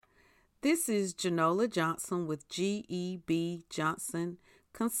This is Janola Johnson with GEB Johnson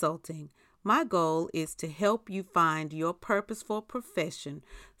Consulting. My goal is to help you find your purposeful profession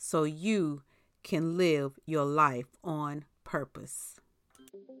so you can live your life on purpose.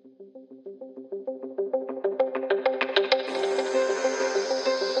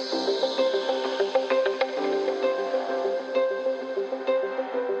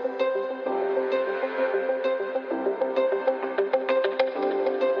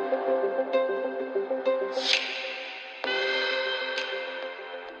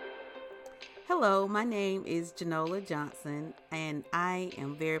 Hello, my name is Janola Johnson, and I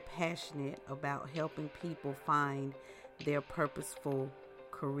am very passionate about helping people find their purposeful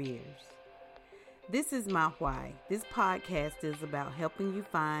careers. This is my why. This podcast is about helping you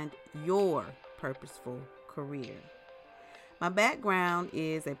find your purposeful career. My background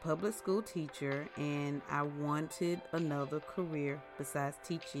is a public school teacher, and I wanted another career besides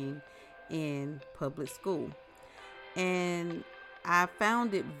teaching in public school. And I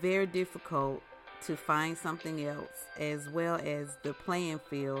found it very difficult to find something else, as well as the playing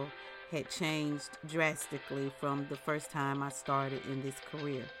field had changed drastically from the first time I started in this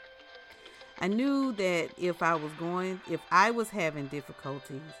career. I knew that if I was having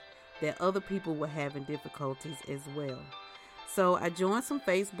difficulties, that other people were having difficulties as well. So I joined some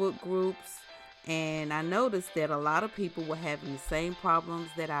Facebook groups, and I noticed that a lot of people were having the same problems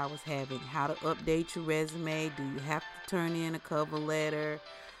that I was having. How to update your resume? Do you have to turn in a cover letter?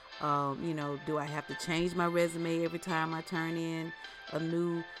 Do I have to change my resume every time I turn in a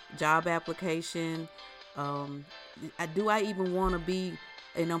new job application? Do I even want to be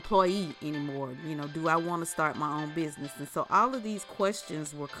an employee anymore? Do I want to start my own business? And so all of these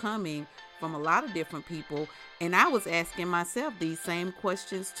questions were coming from a lot of different people, and I was asking myself these same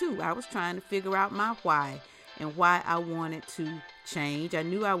questions too. I was trying to figure out my why and why I wanted to change. I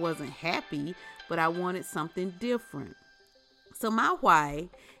knew I wasn't happy, but I wanted something different. So my why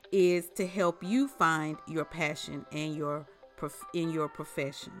is to help you find your passion and in your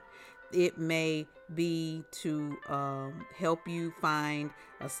profession. It may be to help you find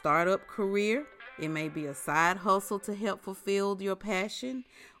a startup career. It may be a side hustle to help fulfill your passion,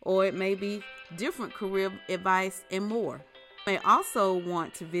 or it may be different career advice and more. You may also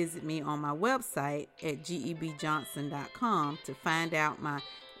want to visit me on my website at gebjohnson.com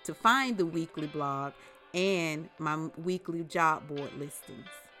to find the weekly blog and my weekly job board listings.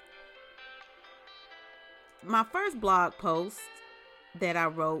 My first blog post that I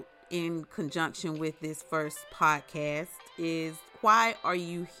wrote in conjunction with this first podcast is, why are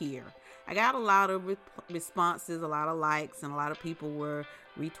you here? I got a lot of responses, a lot of likes, and a lot of people were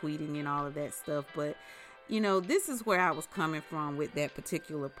retweeting and all of that stuff. But, this is where I was coming from with that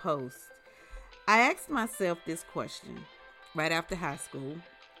particular post. I asked myself this question right after high school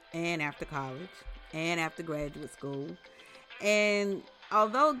and after college and after graduate school. And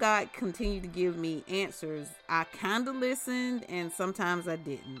although God continued to give me answers, I kind of listened, and sometimes I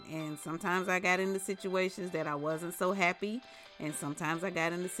didn't. And sometimes I got into situations that I wasn't so happy, and sometimes I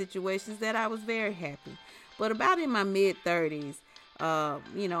got into situations that I was very happy. But about in my mid-30s, I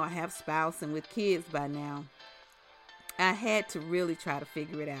have a spouse and with kids by now, I had to really try to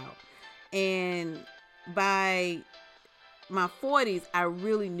figure it out. And by my 40s, I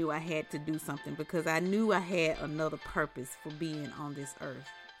really knew I had to do something, because I knew I had another purpose for being on this earth.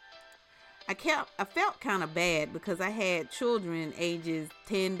 I felt kind of bad because I had children ages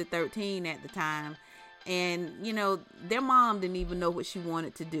 10 to 13 at the time, and their mom didn't even know what she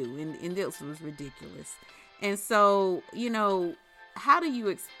wanted to do, and this was ridiculous. And so, how do you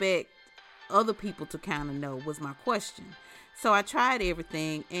expect other people to kind of know, was my question. So I tried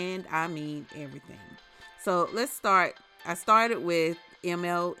everything, and I mean everything. So let's start. I started with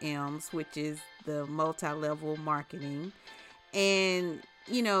MLMs, which is the multi-level marketing. And,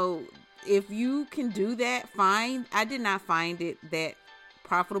 if you can do that, fine. I did not find it that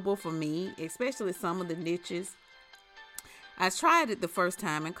profitable for me, especially some of the niches. I tried it the first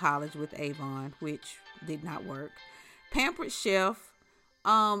time in college with Avon, which did not work. Pampered Chef,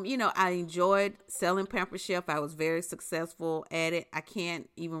 I enjoyed selling Pampered Chef. I was very successful at it. I can't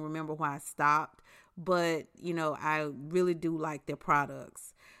even remember why I stopped. But, I really do like their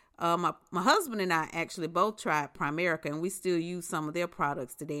products. My husband and I actually both tried Primerica, and we still use some of their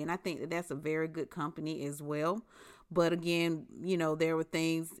products today. And I think that that's a very good company as well. But again, there were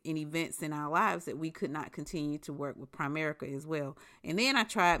things and events in our lives that we could not continue to work with Primerica as well. And then I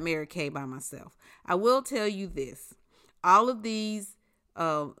tried Mary Kay by myself. I will tell you this. All of these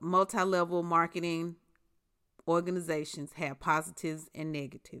multi-level marketing organizations have positives and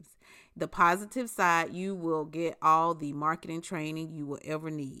negatives. The positive side, you will get all the marketing training you will ever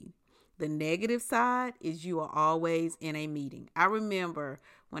need. The negative side is you are always in a meeting. I remember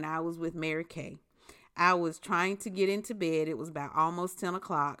when I was with Mary Kay, I was trying to get into bed. It was about almost 10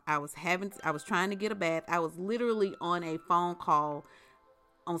 o'clock. I was trying to get a bath. I was literally on a phone call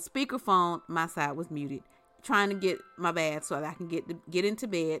on speakerphone. My side was muted, trying to get my bath so that I can get into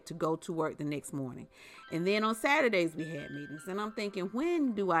bed to go to work the next morning. And then on Saturdays we had meetings, and I'm thinking,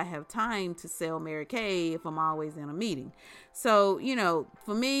 when do I have time to sell Mary Kay if I'm always in a meeting? So,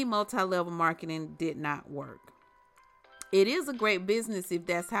 for me, multi-level marketing did not work. It is a great business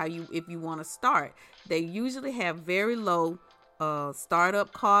if you want to start. They usually have very low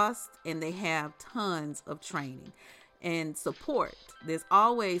startup costs, and they have tons of training and support. It's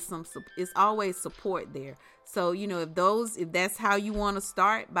always support there. So, if that's how you want to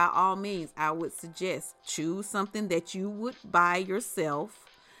start, by all means, I would suggest choose something that you would buy yourself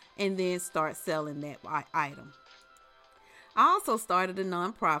and then start selling that item. I also started a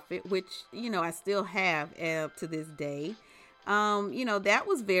nonprofit, which, I still have to this day. That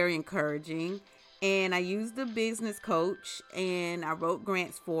was very encouraging. And I used a business coach, and I wrote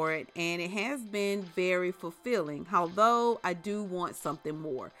grants for it, and it has been very fulfilling. Although I do want something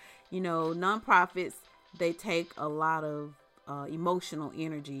more. Nonprofits, they take a lot of emotional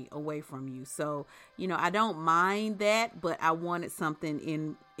energy away from you. So, I don't mind that, but I wanted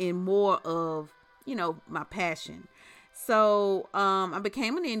something in more of, my passion. So I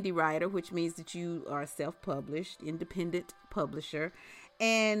became an indie writer, which means that you are a self-published, independent publisher.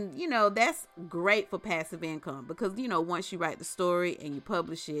 And, that's great for passive income because, once you write the story and you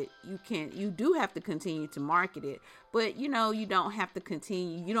publish it, you do have to continue to market it. But, you don't have to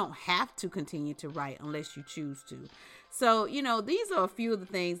continue to write unless you choose to. So, these are a few of the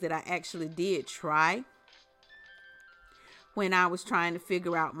things that I actually did try when I was trying to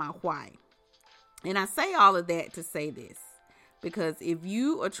figure out my why. And I say all of that to say this, because if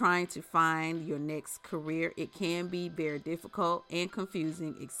you are trying to find your next career, it can be very difficult and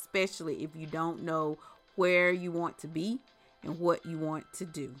confusing, especially if you don't know where you want to be and what you want to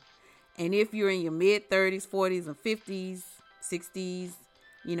do. And if you're in your mid 30s, 40s, and 50s, 60s,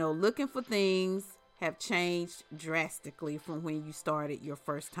 looking for things have changed drastically from when you started your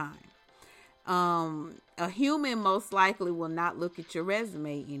first time. A human most likely will not look at your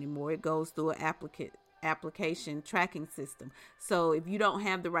resume anymore. It goes through an application tracking system. So if you don't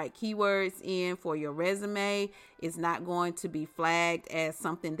have the right keywords in for your resume, it's not going to be flagged as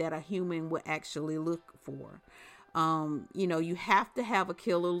something that a human would actually look for. You have to have a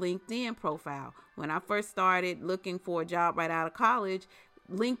killer LinkedIn profile. When I first started looking for a job right out of college,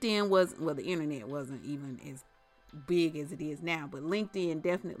 LinkedIn the internet wasn't even as big as it is now, but LinkedIn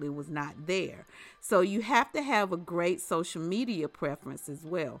definitely was not there. So you have to have a great social media preference as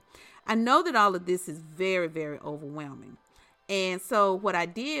well. I know that all of this is very, very overwhelming. And so what I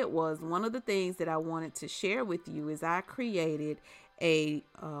did was, one of the things that I wanted to share with you is I created a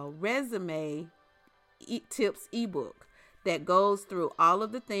resume tips ebook that goes through all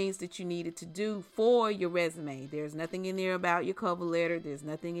of the things that you needed to do for your resume. There's nothing in there about your cover letter. There's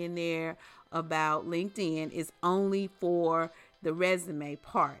nothing in there about LinkedIn. It's only for the resume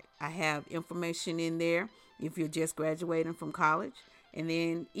part. I have information in there if you're just graduating from college, and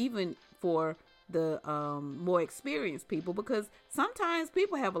then even for the more experienced people, because sometimes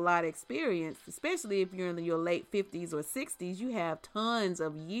people have a lot of experience, especially if you're in your late 50s or 60s. You have tons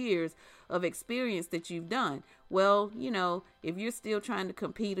of years of experience that you've done. Well, if you're still trying to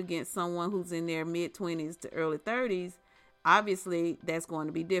compete against someone who's in their mid 20s to early 30s, obviously that's going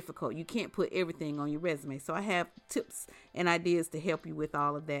to be difficult. You can't put everything on your resume. So I have tips and ideas to help you with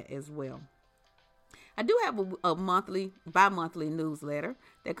all of that as well. I do have a bi-monthly newsletter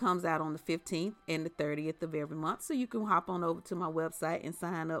that comes out on the 15th and the 30th of every month. So you can hop on over to my website and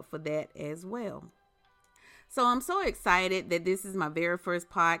sign up for that as well. So I'm so excited that this is my very first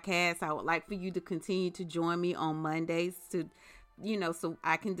podcast. I would like for you to continue to join me on Mondays to, so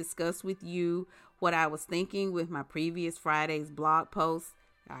I can discuss with you what I was thinking with my previous Friday's blog posts.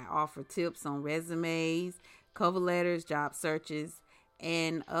 I offer tips on resumes, cover letters, job searches,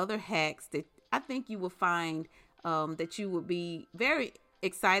 and other hacks that I think you will find that you will be very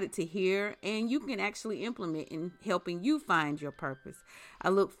excited to hear, and you can actually implement in helping you find your purpose. I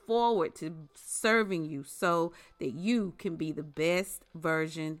look forward to serving you so that you can be the best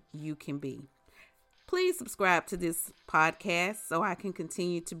version you can be. Please subscribe to this podcast so I can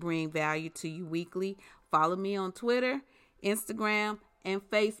continue to bring value to you weekly. Follow me on Twitter, Instagram, and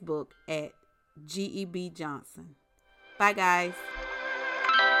Facebook at GEB Johnson. Bye, guys.